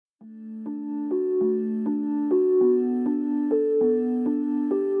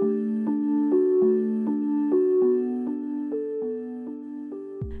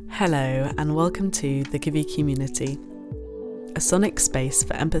Hello and welcome to the Givey Community, a sonic space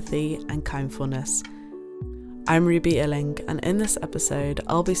for empathy and kindfulness. I'm Ruby Illing, and in this episode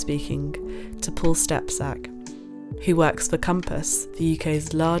I'll be speaking to Paul Stepsack, who works for Compass, the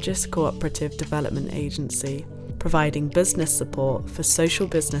UK's largest cooperative development agency, providing business support for social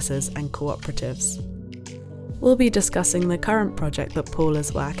businesses and cooperatives. We'll be discussing the current project that Paul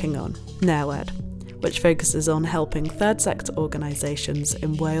is working on, Newid, which focuses on helping third sector organisations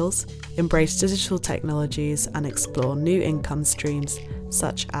in Wales embrace digital technologies and explore new income streams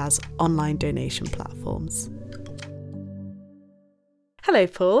such as online donation platforms. Hello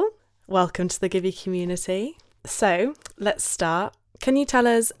Paul, welcome to the Givey Community. So let's start. Can you tell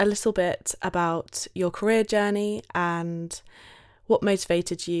us a little bit about your career journey and what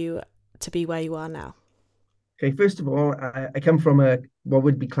motivated you to be where you are now? Okay, first of all, I come from what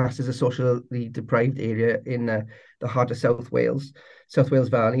would be classed as a socially deprived area in the heart of South Wales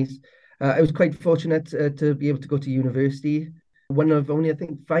Valleys. I was quite fortunate to be able to go to university. One of only, I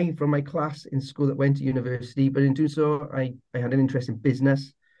think, 5 from my class in school that went to university, but in doing so, I had an interest in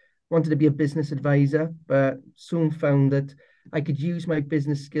business. Wanted to be a business advisor, but soon found that I could use my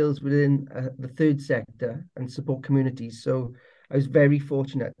business skills within the third sector and support communities. So I was very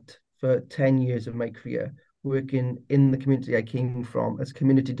fortunate for 10 years of my career working in the community I came from as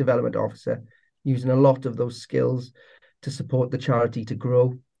community development officer, using a lot of those skills to support the charity to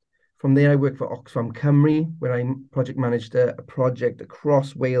grow. From there, I worked for Oxfam Cymru, where I project managed a project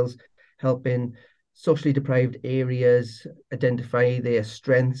across Wales, helping socially deprived areas identify their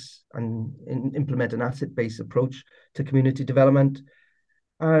strengths and implement an asset-based approach to community development.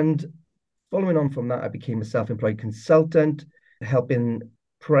 And following on from that, I became a self-employed consultant, helping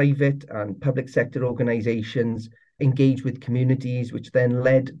private and public sector organisations engage with communities, which then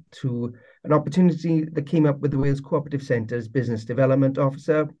led to an opportunity that came up with the Wales Cooperative Centre's Business Development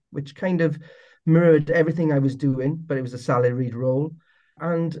Officer, which kind of mirrored everything I was doing, but it was a salaried role.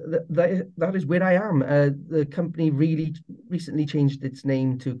 And that is where I am. The company really recently changed its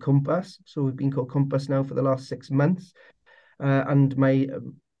name to Compass. So we've been called Compass now for the last 6 months. And my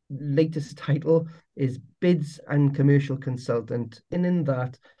latest title is Bids and Commercial Consultant. And in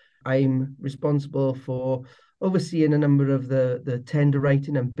that, I'm responsible for overseeing a number of the tender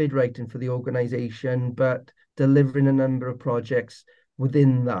writing and bid writing for the organisation, but delivering a number of projects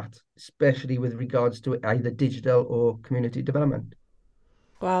within that, especially with regards to either digital or community development.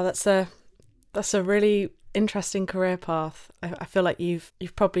 Wow, that's a really interesting career path. I feel like you've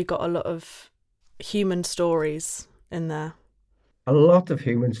probably got a lot of human stories in there. A lot of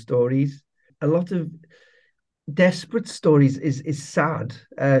human stories, a lot of desperate stories is sad,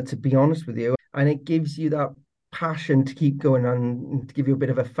 to be honest with you. And it gives you that passion to keep going on, to give you a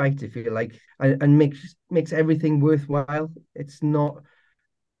bit of a fight, if you like, and makes everything worthwhile. It's not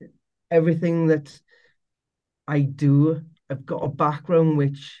everything that I do. I've got a background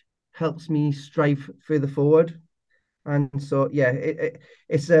which helps me strive further forward. And so, yeah,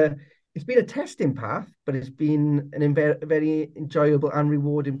 it's been a testing path, but it's been very enjoyable and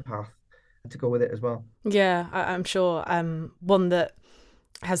rewarding path to go with it as well. Yeah, I'm sure. One that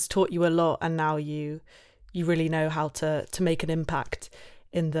has taught you a lot, and now you really know how to make an impact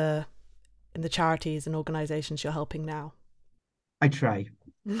in the charities and organisations you're helping now. I try.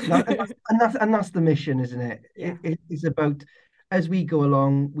 And that's the mission, isn't it? Yeah. It's about, as we go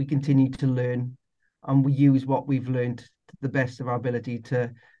along, we continue to learn, and we use what we've learned to the best of our ability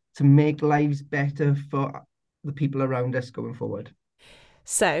to make lives better for the people around us going forward.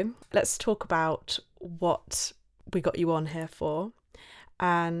 So let's talk about what we got you on here for,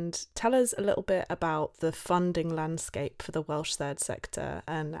 and tell us a little bit about the funding landscape for the Welsh third sector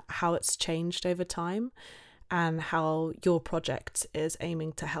and how it's changed over time, and how your project is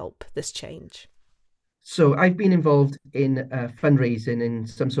aiming to help this change. So I've been involved in fundraising in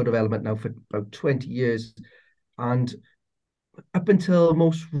some sort of element now for about 20 years. And up until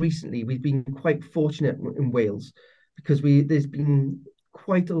most recently, we've been quite fortunate in Wales because there's been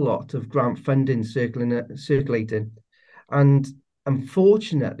quite a lot of grant funding circulating. And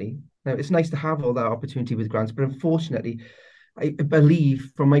unfortunately, now it's nice to have all that opportunity with grants, but unfortunately, I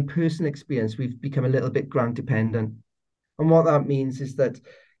believe from my personal experience, we've become a little bit grant dependent. And what that means is that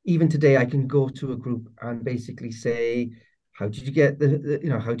even today, I can go to a group and basically say, how did you get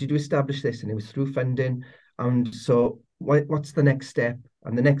how did you establish this? And it was through funding. And so what's the next step?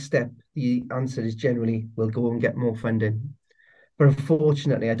 And the next step, the answer is generally, we'll go and get more funding. But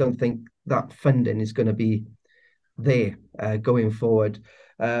unfortunately, I don't think that funding is going to be there going forward.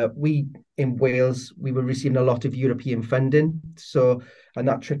 We in Wales, we were receiving a lot of European funding, and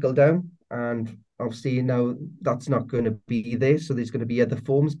that trickled down. And Obviously, now that's not going to be there, so there's going to be other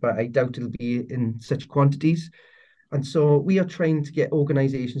forms, but I doubt it'll be in such quantities. And so we are trying to get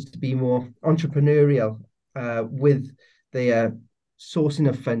organizations to be more entrepreneurial with their sourcing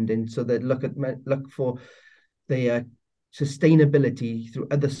of funding, so they look for their sustainability through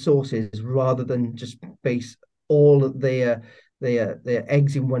other sources rather than just base all their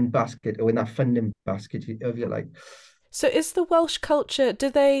eggs in one basket or in that funding basket, if you like. So is the Welsh culture, do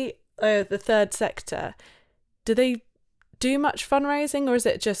they, the third sector, do they do much fundraising, or is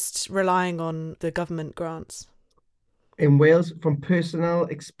it just relying on the government grants? In Wales, from personal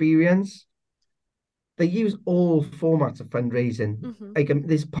experience, they use all formats of fundraising. Mm-hmm. Like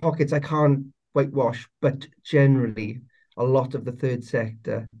there's pockets I can't whitewash, but generally, a lot of the third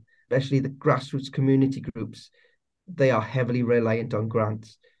sector, especially the grassroots community groups, they are heavily reliant on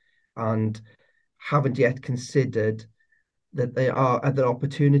grants and haven't yet considered that there are other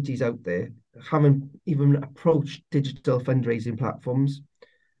opportunities out there. Haven't even approached digital fundraising platforms,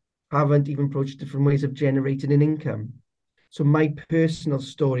 haven't even approached different ways of generating an income. So my personal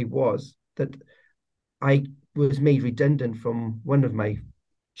story was that I was made redundant from one of my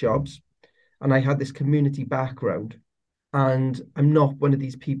jobs, and I had this community background. And I'm not one of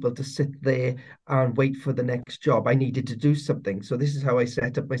these people to sit there and wait for the next job. I needed to do something. So this is how I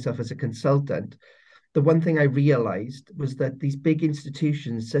set up myself as a consultant. The one thing I realized was that these big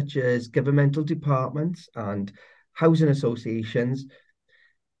institutions, such as governmental departments and housing associations,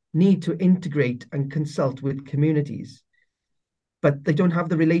 need to integrate and consult with communities, but they don't have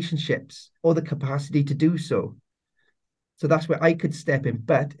the relationships or the capacity to do so. So that's where I could step in.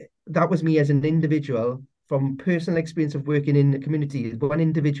 But that was me as an individual from personal experience of working in the community, one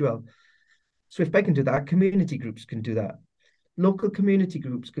individual. So if I can do that, community groups can do that. Local community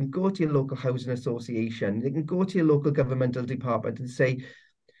groups can go to your local housing association, they can go to your local governmental department and say,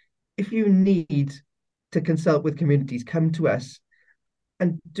 if you need to consult with communities, come to us,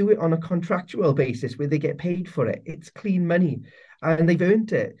 and do it on a contractual basis where they get paid for it. It's clean money and they've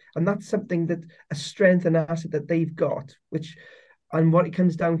earned it. And that's something that a strength and asset that they've got, which, and what it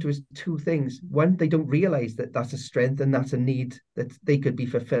comes down to is two things. One, they don't realize that that's a strength and that's a need that they could be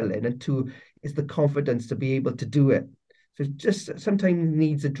fulfilling. And two, is the confidence to be able to do it. So it just sometimes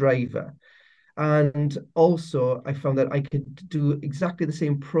needs a driver. And also, I found that I could do exactly the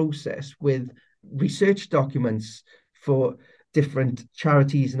same process with research documents for different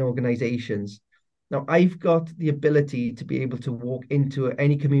charities and organizations. Now, I've got the ability to be able to walk into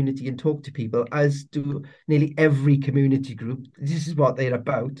any community and talk to people, as do nearly every community group. This is what they're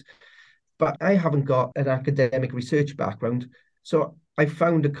about. But I haven't got an academic research background. So I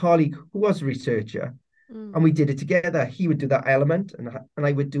found a colleague who was a researcher and we did it together. He would do that element and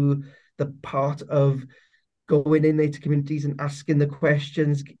I would do the part of going in there to communities and asking the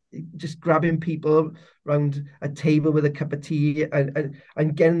questions, just grabbing people around a table with a cup of tea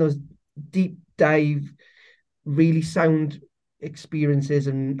and getting those deep dive, really sound experiences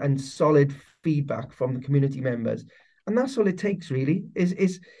and solid feedback from the community members. And that's all it takes really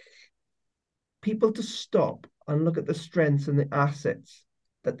is people to stop and look at the strengths and the assets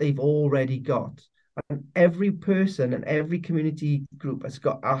that they've already got. And every person and every community group has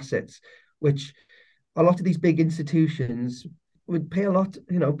got assets, which a lot of these big institutions would pay a lot,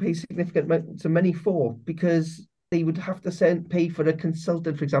 pay significant amounts of money for, because they would have to pay for a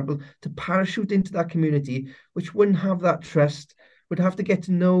consultant, for example, to parachute into that community, which wouldn't have that trust, would have to get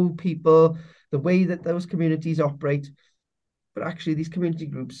to know people, the way that those communities operate. But actually, these community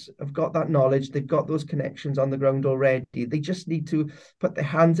groups have got that knowledge, they've got those connections on the ground already. They just need to put their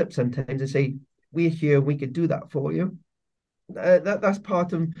hands up sometimes and say, we're here, we could do that for you. That's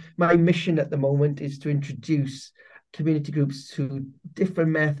part of my mission at the moment, is to introduce community groups to different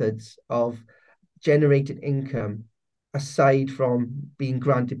methods of generating income aside from being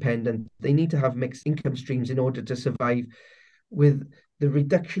grant dependent. They need to have mixed income streams in order to survive. With the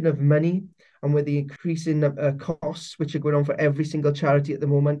reduction of money and with the increasing costs which are going on for every single charity at the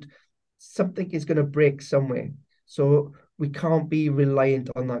moment, something is going to break somewhere. So we can't be reliant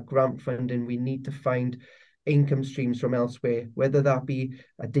on that grant funding. We need to find income streams from elsewhere, whether that be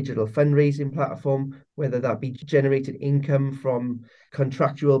a digital fundraising platform, whether that be generated income from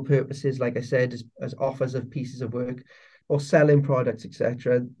contractual purposes, like I said, as offers of pieces of work, or selling products,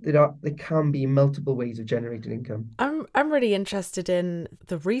 etc. There can be multiple ways of generating income. I'm really interested in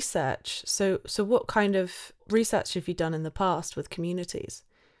the research. So what kind of research have you done in the past with communities?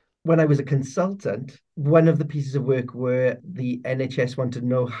 When I was a consultant, one of the pieces of work where the NHS wanted to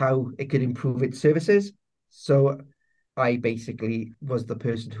know how it could improve its services. So I basically was the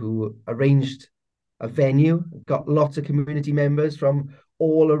person who arranged a venue, got lots of community members from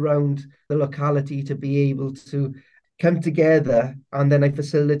all around the locality to be able to come together. And then I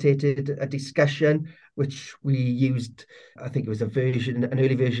facilitated a discussion, which we used, I think it was an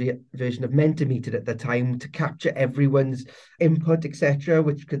early version of Mentimeter at the time, to capture everyone's input, etc.,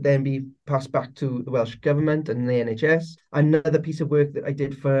 which could then be passed back to the Welsh Government and the NHS. Another piece of work that I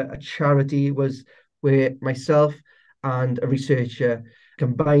did for a charity was where myself and a researcher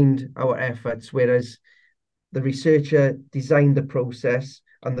combined our efforts, whereas the researcher designed the process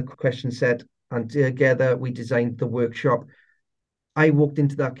and the question set, and together we designed the workshop. I walked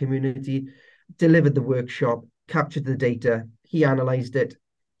into that community, delivered the workshop, captured the data, he analysed it,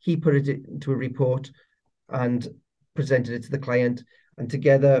 he put it into a report and presented it to the client. And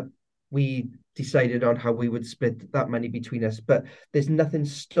together we decided on how we would split that money between us. But there's nothing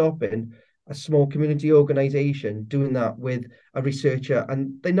stopping a small community organisation doing that with a researcher.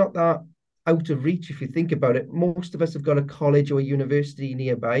 And they're not that out of reach if you think about it. Most of us have got a college or a university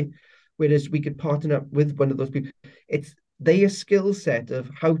nearby, whereas we could partner up with one of those people. It's their skill set of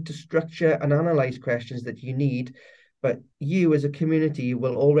how to structure and analyze questions that you need. But you as a community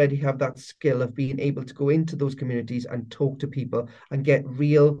will already have that skill of being able to go into those communities and talk to people and get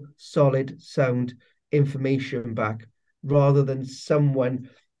real, solid, sound information back, rather than someone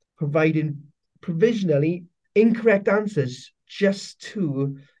providing provisionally incorrect answers just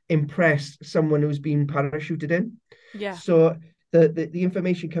to impress someone who's been parachuted in. Yeah. So the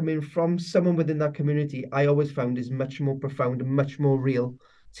information coming from someone within that community, I always found, is much more profound and much more real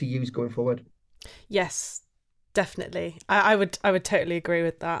to use going forward. Yes, definitely. I would totally agree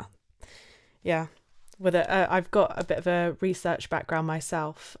with that. Yeah. With it, I've got a bit of a research background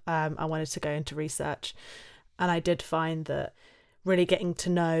myself. I wanted to go into research, and I did find that really getting to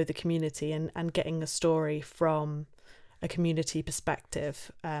know the community and getting a story from a community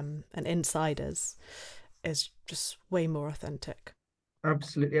perspective and insiders is just way more authentic.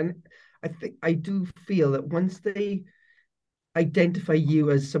 Absolutely. And I do feel that once they identify you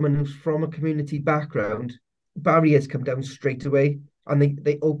as someone who's from a community background, barriers come down straight away, and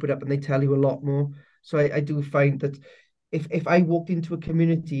they open up and they tell you a lot more. So I do find that if I walked into a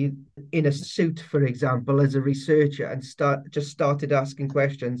community in a suit, for example, as a researcher, and started asking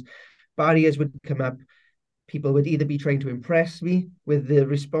questions, barriers would come up. People would either be trying to impress me with the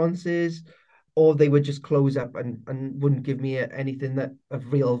responses, or they would just close up and wouldn't give me anything that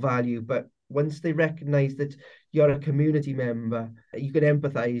of real value. But once they recognize that you're a community member, you can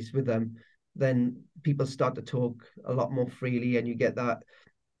empathize with them, then people start to talk a lot more freely, and you get that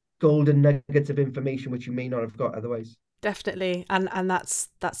golden nuggets of information which you may not have got otherwise. Definitely. And that's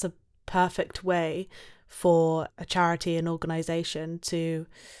a perfect way for a charity and organisation to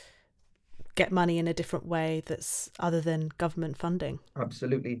get money in a different way that's other than government funding.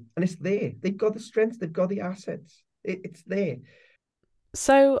 Absolutely. And it's there. They've got the strengths, they've got the assets. It's there.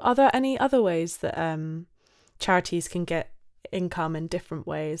 So are there any other ways that charities can get income in different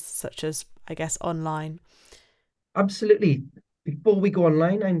ways, such as, I guess, online? Absolutely. Before we go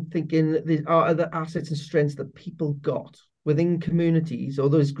online, I'm thinking there are other assets and strengths that people got within communities, or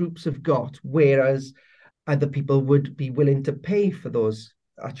those groups have got, whereas other people would be willing to pay for those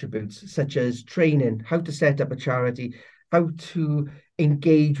attributes, such as training, how to set up a charity, how to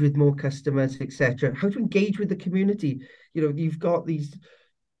engage with more customers, etc., how to engage with the community. You know, you've got these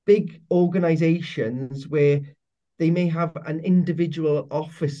big organizations where they may have an individual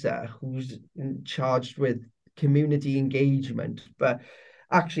officer who's charged with community engagement, but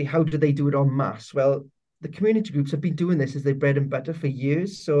actually, how do they do it en masse? Well, the community groups have been doing this as their bread and butter for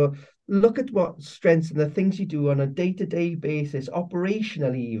years. So look at what strengths and the things you do on a day-to-day basis,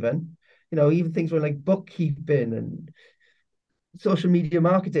 operationally even, even things like bookkeeping and social media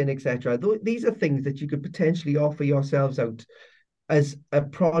marketing, etc. These are things that you could potentially offer yourselves out as a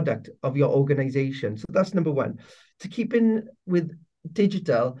product of your organization. So that's number one. To keep in with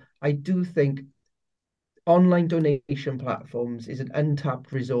digital, I do think online donation platforms is an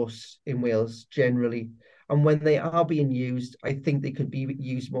untapped resource in Wales generally. And when they are being used, I think they could be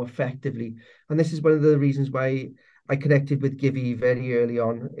used more effectively. And this is one of the reasons why I connected with Givey very early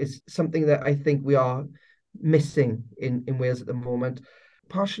on. It's something that I think we are missing in Wales at the moment,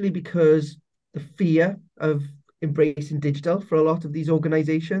 partially because the fear of embracing digital for a lot of these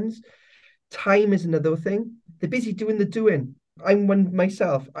organizations. Time is another thing. They're busy doing the doing. I'm one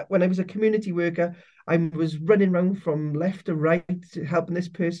myself. When I was a community worker, I was running around from left to right, helping this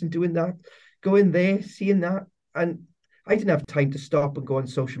person, doing that, going there, seeing that. And I didn't have time to stop and go on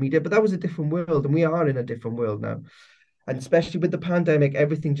social media, but that was a different world. And we are in a different world now. And especially with the pandemic,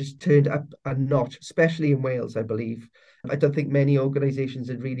 everything just turned up a notch, especially in Wales, I believe. I don't think many organizations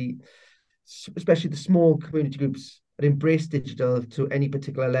had really, especially the small community groups, had embraced digital to any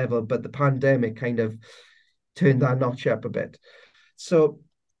particular level, but the pandemic kind of turned that notch up a bit. So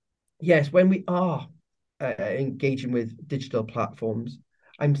yes, when we are engaging with digital platforms,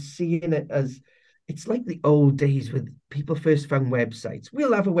 I'm seeing it as it's like the old days with people first found websites.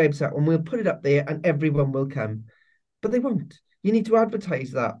 We'll have a website and we'll put it up there and everyone will come, but they won't. You need to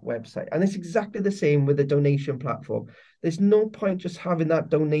advertise that website. And it's exactly the same with the donation platform. There's no point just having that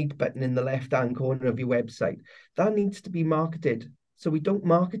donate button in the left-hand corner of your website. That needs to be marketed. So we don't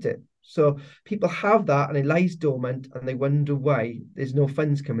market it. So people have that and it lies dormant and they wonder why there's no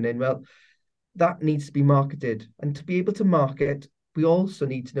funds coming in. Well, that needs to be marketed. And to be able to market, we also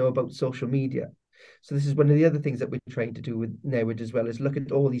need to know about social media. So this is one of the other things that we're trying to do with Newid as well, is look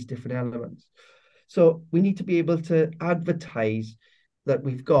at all these different elements. So we need to be able to advertise that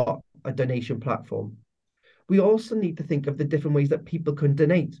we've got a donation platform. We also need to think of the different ways that people can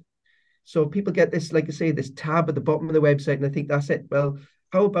donate. So people get this, like I say, this tab at the bottom of the website, and I think that's it. Well,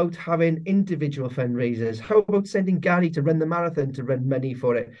 how about having individual fundraisers? How about sending Gary to run the marathon to run money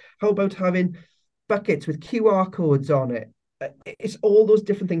for it? How about having buckets with QR codes on it? It's all those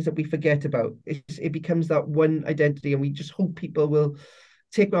different things that we forget about. It becomes that one identity, and we just hope people will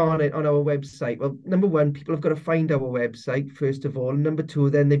take on it on our website. Well, number one, people have got to find our website first of all. And number two,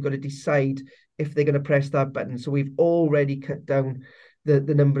 then they've got to decide if they're going to press that button. So we've already cut down the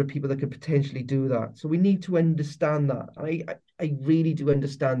number of people that could potentially do that. So we need to understand that. I really do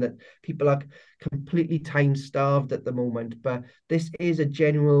understand that people are completely time starved at the moment, but this is a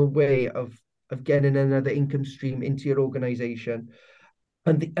general way of getting another income stream into your organization.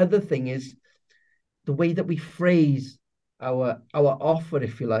 And the other thing is the way that we phrase our offer,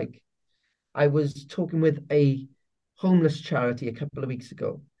 if you like. I was talking with a homeless charity a couple of weeks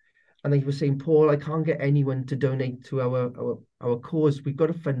ago, and they were saying, Paul, I can't get anyone to donate to our cause. We've got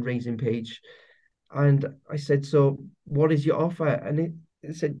a fundraising page. And I said, so what is your offer? And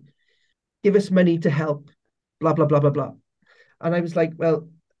it said, give us money to help, blah, blah, blah, blah, blah. And I was like, well,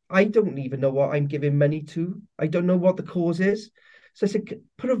 I don't even know what I'm giving money to. I don't know what the cause is. So I said,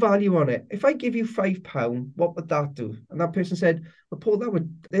 put a value on it. If I give you £5, what would that do? And that person said, well, Paul, that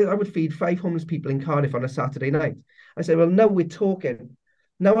would feed 5 homeless people in Cardiff on a Saturday night. I said, well, now we're talking.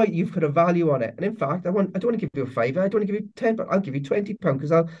 Now you've put a value on it. And in fact, I don't want to give you a fiver. I don't want to give you 10, but I'll give you £20 because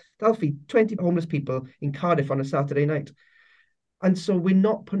that'll feed 20 homeless people in Cardiff on a Saturday night. And so we're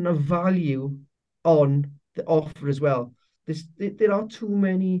not putting a value on the offer as well. There are too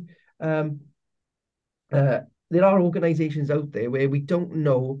many there are organizations out there where we don't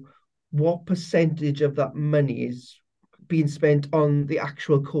know what percentage of that money is being spent on the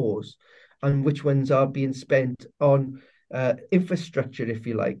actual cause and which ones are being spent on infrastructure, if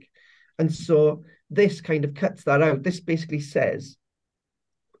you like. And so this kind of cuts that out. This basically says,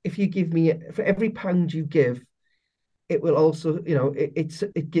 if you give me, for every pound you give, it will also,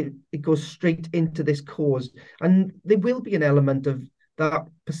 it goes straight into this cause. And there will be an element of that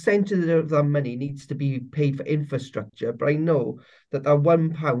percentage of that money needs to be paid for infrastructure. But I know that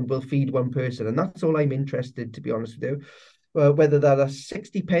 £1 will feed one person. And that's all I'm interested, to be honest with you, whether that are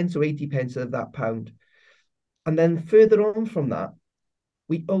 60 pence or 80 pence of that pound. And then further on from that,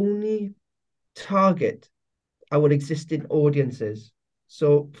 we only target our existing audiences.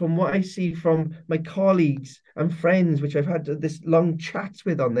 So from what I see from my colleagues and friends, which I've had this long chats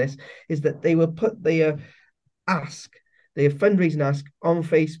with on this, is that they will put their fundraising ask on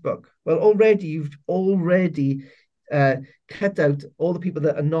Facebook. Well, already you've cut out all the people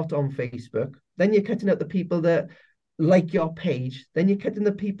that are not on Facebook. Then you're cutting out the people that like your page. Then you're cutting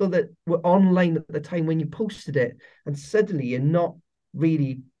the people that were online at the time when you posted it. And suddenly you're not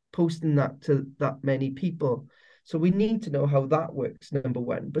really posting that to that many people. So we need to know how that works, number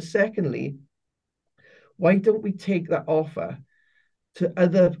one. But secondly, why don't we take that offer to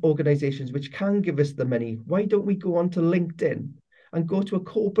other organizations which can give us the money? Why don't we go on to LinkedIn and go to a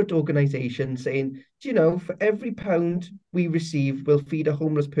corporate organization saying, do you know, for every pound we receive, we'll feed a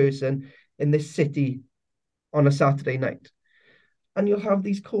homeless person in this city on a Saturday night? And you'll have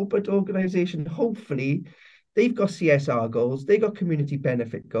these corporate organizations, hopefully, they've got CSR goals, they've got community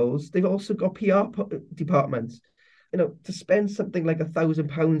benefit goals, they've also got PR departments. To spend something like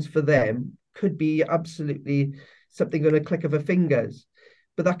 £1,000 for them could be absolutely something on a click of a fingers,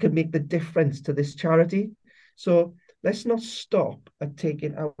 but that could make the difference to this charity. So let's not stop at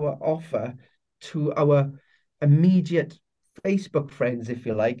taking our offer to our immediate Facebook friends, if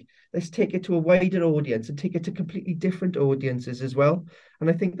you like. Let's take it to a wider audience and take it to completely different audiences as well. And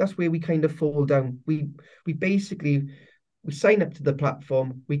I think that's where we kind of fall down. We basically sign up to the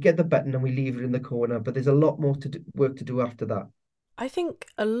platform, we get the button and we leave it in the corner, but there's a lot more work to do after that. I think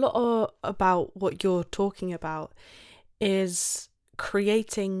a lot about what you're talking about is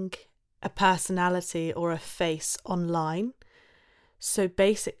creating a personality or a face online. So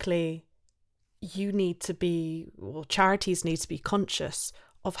basically, you need to be, or charities need to be conscious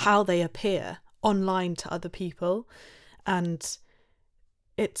of how they appear online to other people. And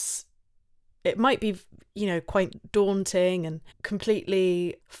it's it might be, quite daunting and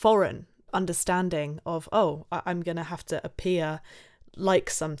completely foreign understanding of, oh, I'm going to have to appear like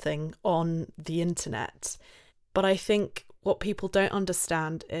something on the internet. But I think what people don't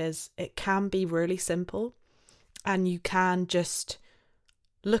understand is it can be really simple, and you can just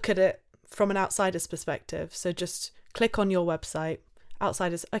look at it from an outsider's perspective. So just click on your website.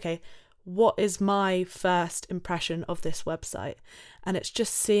 Outsiders, okay, what is my first impression of this website? And it's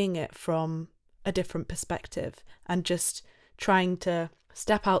just seeing it from a different perspective and just trying to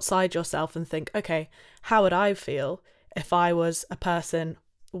step outside yourself and think, okay, how would I feel if I was a person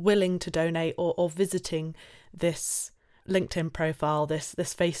willing to donate or visiting this LinkedIn profile, this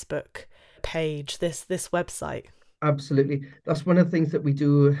Facebook page, this website? Absolutely. That's one of the things that we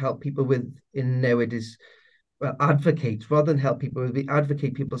do help people with in Newid is, well, advocate rather than help people. We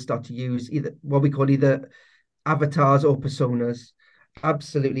advocate people start to use either what we call either avatars or personas.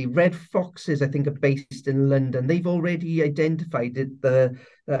 Absolutely. Red Foxes, I think, are based in London. They've already identified it, the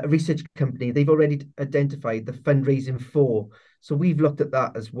research company, they've already identified the fundraising for. So we've looked at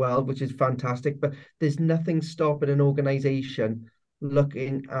that as well, which is fantastic. But there's nothing stopping an organization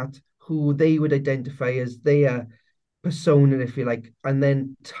looking at who they would identify as their persona, if you like, and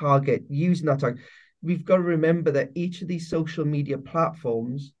then target using that target. We've got to remember that each of these social media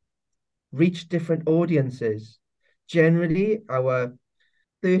platforms reach different audiences. Generally, our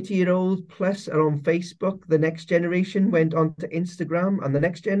 30-year-old plus are on Facebook. The next generation went on to Instagram, and the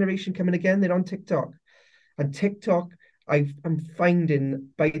next generation coming again, they're on TikTok. And TikTok, I'm finding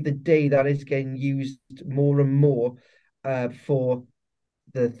by the day that is getting used more and more for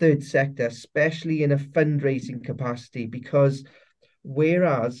the third sector, especially in a fundraising capacity, because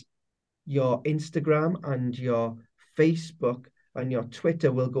whereas your Instagram and your Facebook and your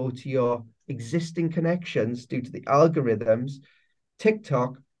Twitter will go to your existing connections due to the algorithms,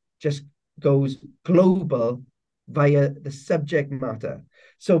 TikTok just goes global via the subject matter.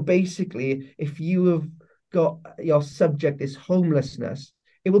 So basically, if you have got your subject is homelessness,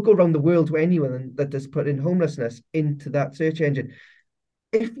 it will go around the world to anyone that does put in homelessness into that search engine.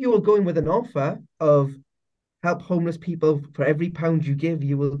 If you are going with an offer of help homeless people, for every pound you give,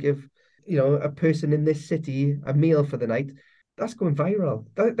 you will give, a person in this city a meal for the night. That's going viral.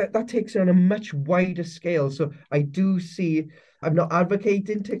 That takes it on a much wider scale. So I do see, I'm not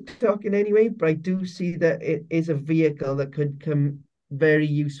advocating TikTok in any way, but I do see that it is a vehicle that could come very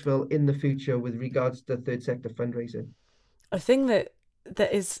useful in the future with regards to third sector fundraising. A thing that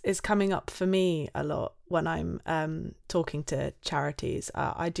is coming up for me a lot when I'm talking to charities,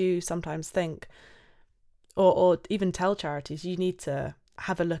 I do sometimes think, or even tell charities, you need to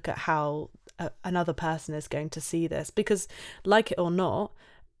have a look at how another person is going to see this, because like it or not,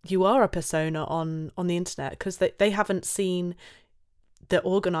 you are a persona on the internet, because they haven't seen the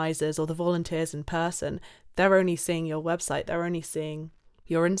organizers or the volunteers in person. They're only seeing your website, they're only seeing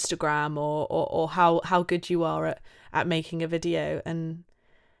your Instagram, or how good you are at making a video. And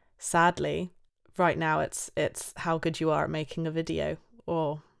sadly, right now it's how good you are at making a video,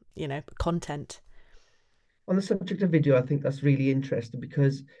 or content. On the subject of video, I think that's really interesting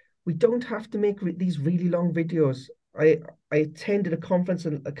because we don't have to make these really long videos. I attended a conference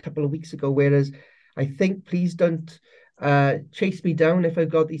a couple of weeks ago, whereas I think, please don't chase me down if I've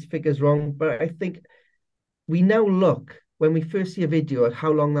got these figures wrong, but I think we now look when we first see a video at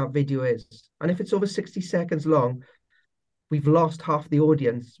how long that video is. And if it's over 60 seconds long, we've lost half the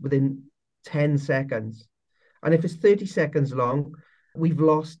audience within 10 seconds. And if it's 30 seconds long, we've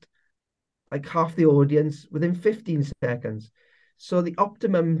lost like half the audience within 15 seconds. So the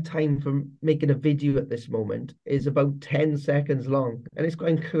optimum time for making a video at this moment is about 10 seconds long. And it's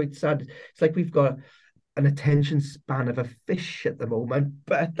going quite sad. It's like we've got an attention span of a fish at the moment,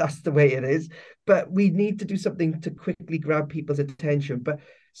 but that's the way it is. But we need to do something to quickly grab people's attention. But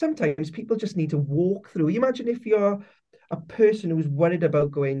sometimes people just need to walk through. You imagine if you're a person who's worried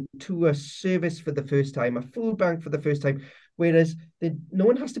about going to a service for the first time, a food bank for the first time, whereas no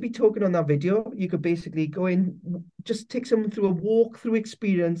one has to be talking on that video. You could basically go in, just take someone through a walk-through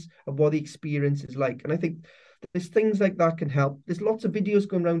experience of what the experience is like. And I think there's things like that can help. There's lots of videos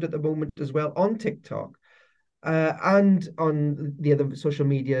going around at the moment as well on TikTok and on the other social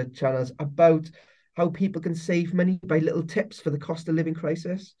media channels about how people can save money by little tips for the cost of living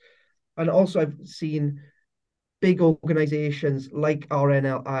crisis. And also I've seen big organizations like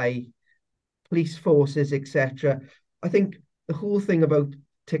RNLI, police forces, etc. I think the whole thing about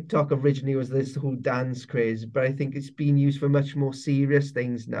TikTok originally was this whole dance craze, but I think it's being used for much more serious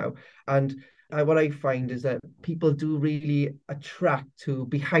things now. And what I find is that people do really attract to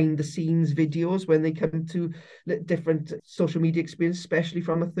behind the scenes videos when they come to different social media experience, especially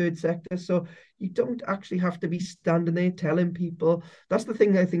from a third sector. So you don't actually have to be standing there telling people. That's the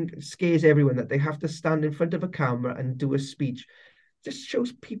thing I think scares everyone, that they have to stand in front of a camera and do a speech. Just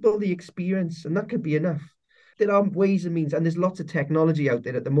shows people the experience, and that could be enough. There are ways and means, and there's lots of technology out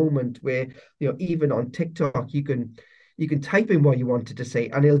there at the moment where, even on TikTok, you can type in what you wanted to say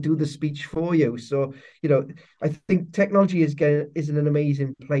and it'll do the speech for you. So, I think technology is in an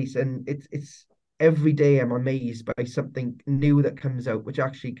amazing place, and it's every day I'm amazed by something new that comes out which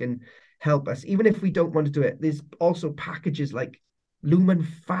actually can help us. Even if we don't want to do it, there's also packages like Lumen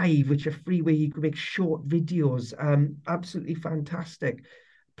 5, which are free, where you can make short videos. Absolutely fantastic.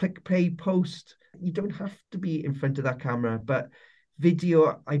 Click, play, post. You don't have to be in front of that camera, but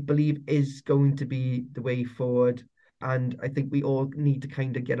video, I believe, is going to be the way forward. And I think we all need to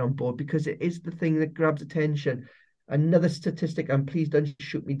kind of get on board, because it is the thing that grabs attention. Another statistic, and please don't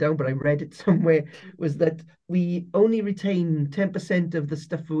shoot me down, but I read it somewhere, was that we only retain 10% of the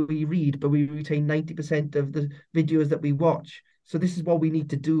stuff we read, but we retain 90% of the videos that we watch. So this is what we need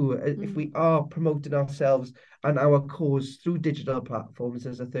to do if we are promoting ourselves and our cause through digital platforms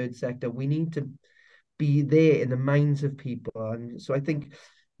as a third sector. We need to be there in the minds of people. And so I think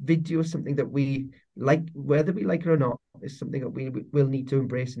video is something that we like, whether we like it or not, is something that we will need to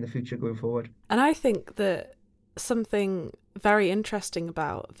embrace in the future going forward. And I think that something very interesting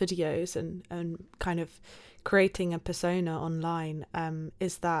about videos and kind of creating a persona online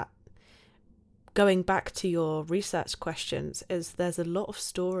is that, going back to your research questions, is there's a lot of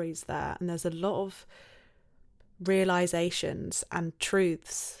stories there, and there's a lot of realizations and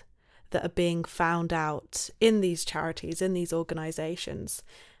truths that are being found out in these charities, in these organizations.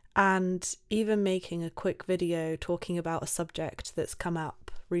 And even making a quick video talking about a subject that's come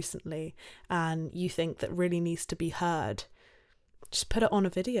up recently and you think that really needs to be heard, just put it on a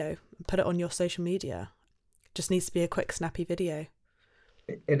video, put it on your social media. It just needs to be a quick, snappy video.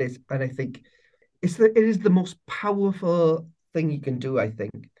 It is, and I think it is the most powerful thing you can do. I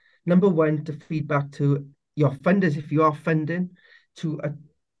think, number one, to feed back to your funders, if you are funding, to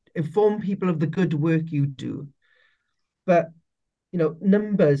inform people of the good work you do. But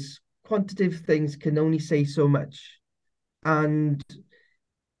numbers, quantitative things can only say so much, and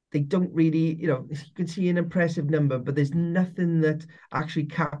they don't really, you can see an impressive number, but there's nothing that actually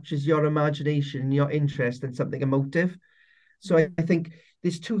captures your imagination and your interest in something emotive. So I think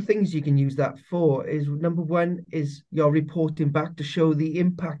there's two things you can use that for. Is number one is your reporting back to show the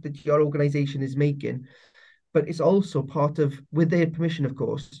impact that your organization is making, but it's also part of, with their permission, of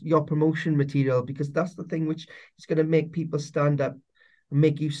course, your promotion material, because that's the thing which is going to make people stand up and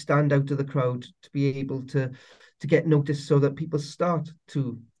make you stand out of the crowd to be able to get noticed, so that people start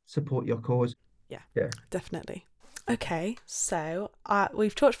to support your cause. Yeah, definitely. Okay, so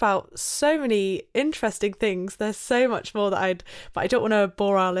we've talked about so many interesting things. There's so much more but I don't want to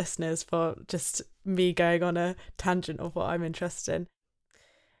bore our listeners for just me going on a tangent of what I'm interested in.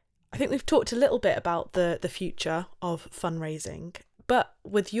 I think we've talked a little bit about the future of fundraising, but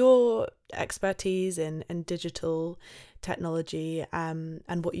with your expertise in digital technology and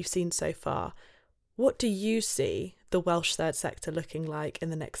what you've seen so far, what do you see the Welsh third sector looking like in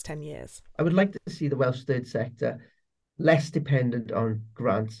the next 10 years? I would like to see the Welsh third sector less dependent on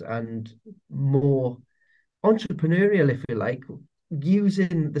grants and more entrepreneurial, if you like,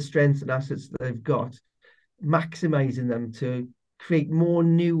 using the strengths and assets that they've got, maximizing them to create more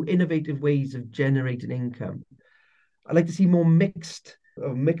new, innovative ways of generating income. I'd like to see more mixed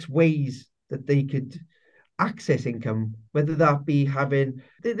ways that they could access income, whether that be having,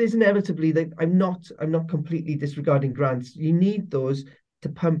 there's inevitably that I'm not completely disregarding grants. You need those to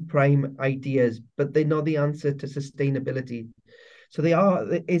pump prime ideas, but they're not the answer to sustainability. So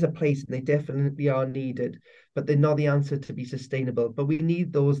there is a place, and they definitely are needed, but they're not the answer to be sustainable. But we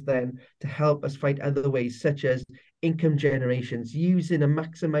need those then to help us find other ways, such as income generations, using and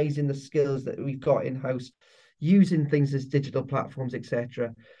maximizing the skills that we've got in-house, using things as digital platforms,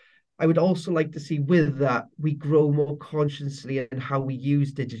 etc. I would also like to see, with that, we grow more consciously in how we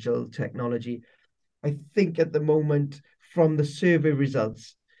use digital technology. I think at the moment, from the survey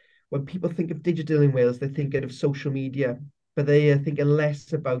results, when people think of digital in Wales, they're thinking of social media, but they are thinking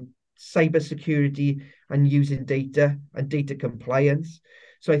less about cybersecurity and using data and data compliance.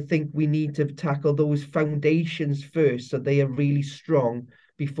 So I think we need to tackle those foundations first, so they are really strong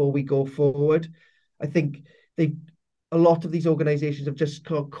before we go forward. I think they a lot of these organizations have just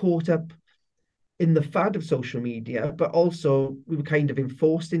got caught up in the fad of social media, but also we were kind of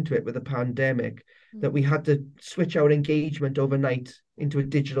enforced into it with the pandemic that we had to switch our engagement overnight into a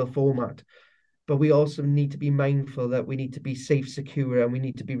digital format. But we also need to be mindful that we need to be safe, secure, and we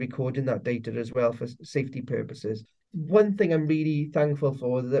need to be recording that data as well for safety purposes. One thing I'm really thankful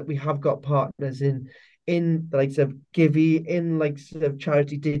for is that we have got partners in the likes of Givey, in like sort of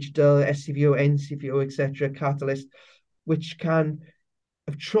Charity Digital, SCVO, NCVO, etc., Catalyst, which can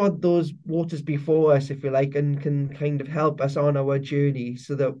have trod those waters before us, if you like, and can kind of help us on our journey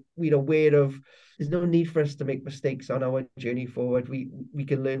so that we're aware of there's no need for us to make mistakes on our journey forward. We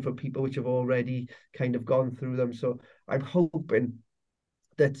can learn from people which have already kind of gone through them. So I'm hoping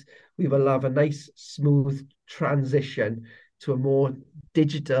that we will have a nice, smooth transition to a more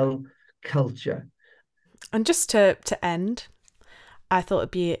digital culture. And just to end, I thought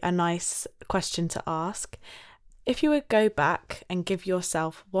it'd be a nice question to ask. If you would go back and give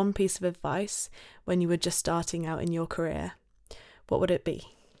yourself one piece of advice when you were just starting out in your career, what would it be?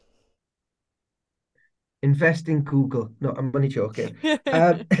 Invest in Google. No, I'm only joking.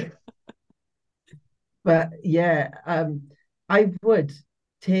 Um, but yeah, I would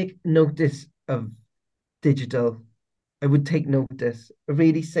take notice of digital. I would take notice.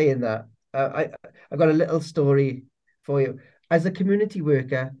 Really saying that. I've got a little story for you. As a community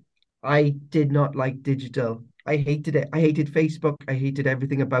worker, I did not like digital. I hated it. I hated Facebook. I hated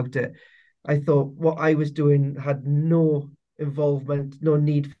everything about it. I thought what I was doing had no involvement, no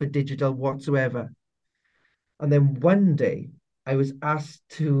need for digital whatsoever. And then one day I was asked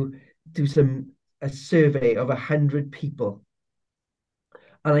to do a survey of 100 people.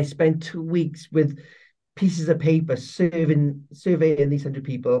 And I spent 2 weeks with pieces of paper surveying these 100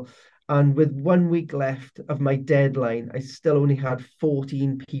 people. And with 1 week left of my deadline, I still only had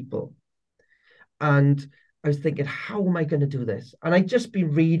 14 people. And I was thinking, how am I going to do this? And I'd just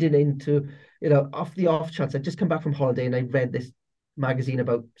been reading into, off the off chance, I'd just come back from holiday and I read this magazine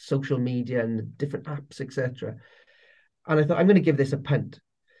about social media and different apps, etc. And I thought, I'm going to give this a punt.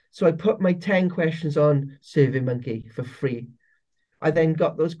 So I put my 10 questions on SurveyMonkey for free. I then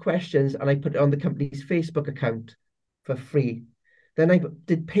got those questions and I put it on the company's Facebook account for free. Then I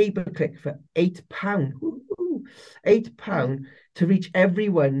did pay per click for £8. £8 to reach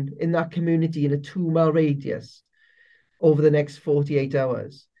everyone in that community in a 2 mile radius over the next 48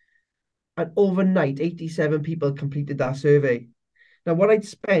 hours. And overnight, 87 people completed that survey. Now, what I'd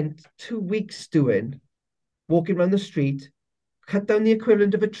spent 2 weeks doing, walking around the street, cut down the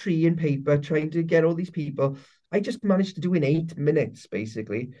equivalent of a tree in paper, trying to get all these people. I just managed to do in 8 minutes,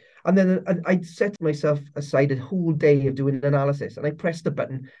 basically. And then I'd set myself aside a whole day of doing analysis, and I pressed the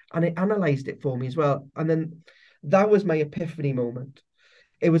button and it analyzed it for me as well. And then that was my epiphany moment.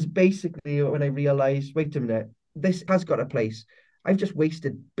 It was basically when I realized, wait a minute, this has got a place. I've just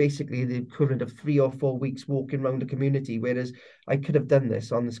wasted basically the equivalent of 3 or 4 weeks walking around the community, whereas I could have done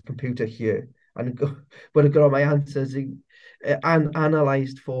this on this computer here and would have got all my answers and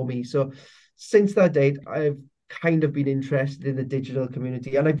analyzed for me. So since that date, I've kind of been interested in the digital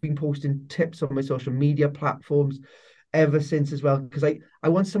community, and I've been posting tips on my social media platforms ever since as well, because I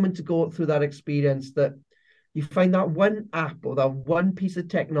want someone to go through that experience that you find that one app or that one piece of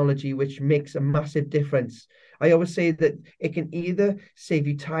technology which makes a massive difference. I always say that it can either save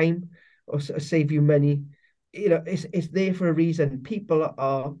you time or save you money. It's there for a reason. People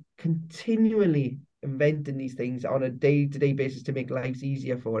are continually inventing these things on a day-to-day basis to make lives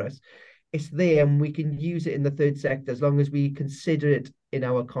easier for us. It's there and we can use it in the third sector as long as we consider it in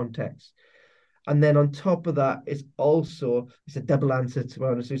our context. And then on top of that, it's a double answer to be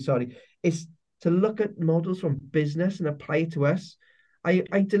honest. So sorry. It's to look at models from business and apply it to us. I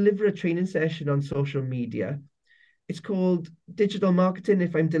deliver a training session on social media. It's called digital marketing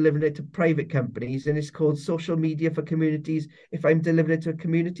if I'm delivering it to private companies, and it's called social media for communities if I'm delivering it to a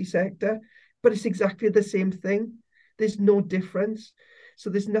community sector. But it's exactly the same thing. There's no difference. So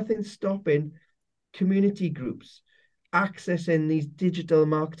there's nothing stopping community groups accessing these digital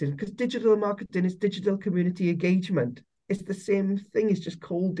marketing, because digital marketing is digital community engagement. It's the same thing, it's just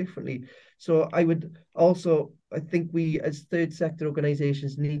called differently. So I think we as third sector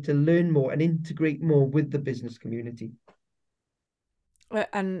organizations need to learn more and integrate more with the business community.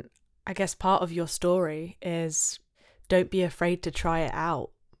 And I guess part of your story is don't be afraid to try it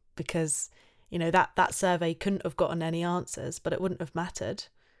out, because that survey couldn't have gotten any answers, but it wouldn't have mattered.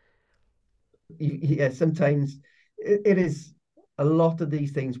 Yeah, sometimes it is a lot of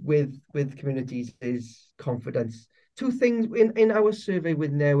these things with communities is confidence. Two things in our survey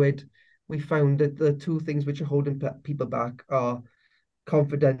with Newid, we found that the two things which are holding people back are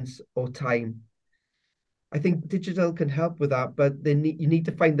confidence or time. I think digital can help with that, but you need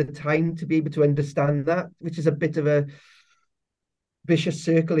to find the time to be able to understand that, which is a bit of a vicious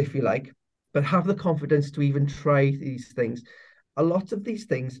circle, if you like. But have the confidence to even try these things. A lot of these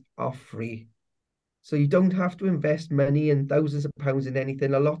things are free. So you don't have to invest money and thousands of pounds in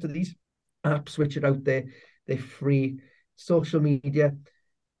anything. A lot of these apps which are out there, they're free. Social media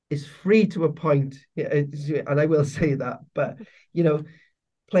is free to a point, yeah, and I will say that. But you know,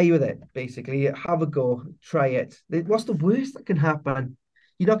 play with it. Basically, have a go, try it. What's the worst that can happen?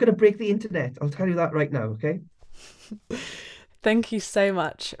 You're not going to break the internet. I'll tell you that right now. Okay. Thank you so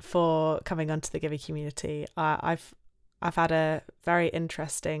much for coming onto the Givey community. I've had a very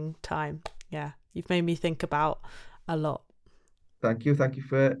interesting time. Yeah, you've made me think about a lot. Thank you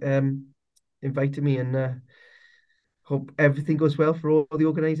for inviting me, and hope everything goes well for all the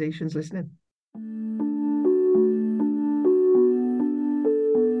organisations listening.